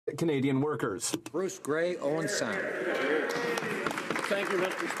Canadian workers. Bruce-Grey-Owen Sound. Thank you,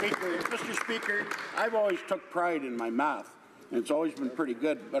 Mr. Speaker. Mr. Speaker, I've always took pride in my math, and it's always been pretty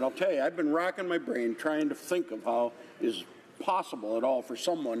good. But I'll tell you, I've been racking my brain trying to think of how is possible at all for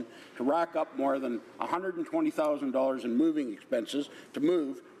someone to rack up more than $120,000 in moving expenses to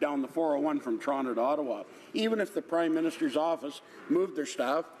move down the 401 from Toronto to Ottawa, even if the Prime Minister's office moved their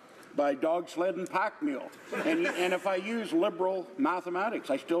staff by dog sled and pack mule. And if I use liberal mathematics,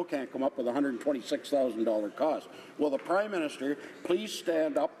 I still can't come up with a $126,000 cost. Will the Prime Minister please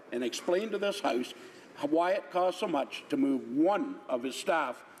stand up and explain to this House why it costs so much to move one of his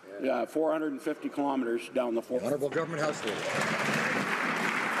staff 450 kilometres down the 401? Honourable Government House Leader.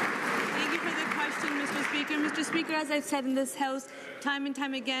 Thank you for the question, Mr. Speaker. Mr. Speaker, as I've said in this House time and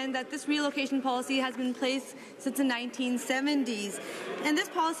time again, that this relocation policy has been in place since the 1970s. And this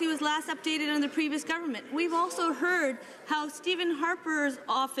policy was last updated under the previous government. We've also heard how Stephen Harper's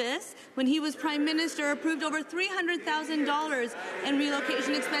office, when he was Prime Minister, approved over $300,000 in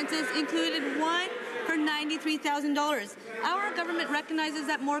relocation expenses, included one for $93,000. Our government recognizes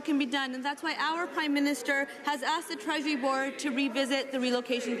that more can be done, and that's why our Prime Minister has asked the Treasury Board to revisit the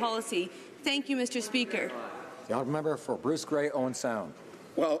relocation policy. Thank you, Mr. Speaker. The honourable member for Bruce-Grey-Owen Sound.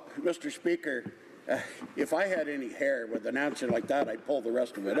 Well, Mr. Speaker, if I had any hair with an answer like that, I'd pull the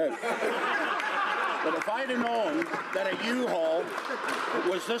rest of it out. But if I'd have known that a U-Haul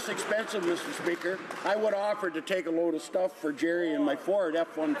was this expensive, Mr. Speaker, I would have offered to take a load of stuff for Jerry and my Ford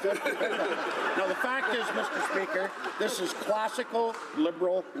F-150. Now, the fact is, Mr. Speaker, this is classical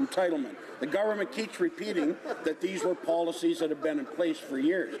Liberal entitlement. The government keeps repeating that these were policies that have been in place for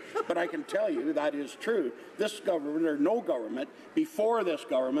years. But I can tell you that is true. This government, or no government before this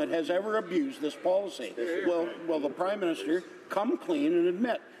government, has ever abused this policy. Will the Prime Minister come clean and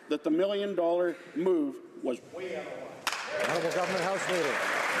admit that the $1 million move was way out of line? Honourable Government House Leader.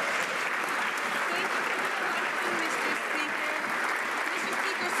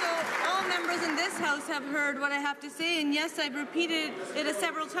 In this House have heard what I have to say, and yes, I've repeated it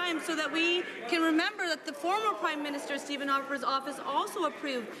several times so that we can remember that the former Prime Minister, Stephen Harper's office, also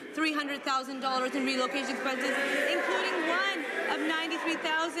approved $300,000 in relocation expenses, including one of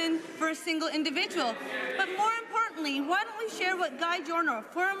 $93,000 for a single individual. But more importantly, why don't we share what Guy Joyner,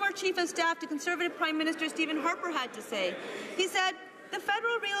 former Chief of Staff to Conservative Prime Minister Stephen Harper, had to say? He said, "The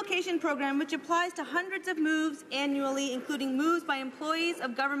federal relocation program, which applies to hundreds of moves annually, including moves by employees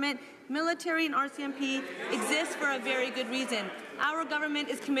of government, military and RCMP, exists for a very good reason. Our government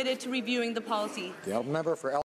is committed to reviewing the policy." The honourable member for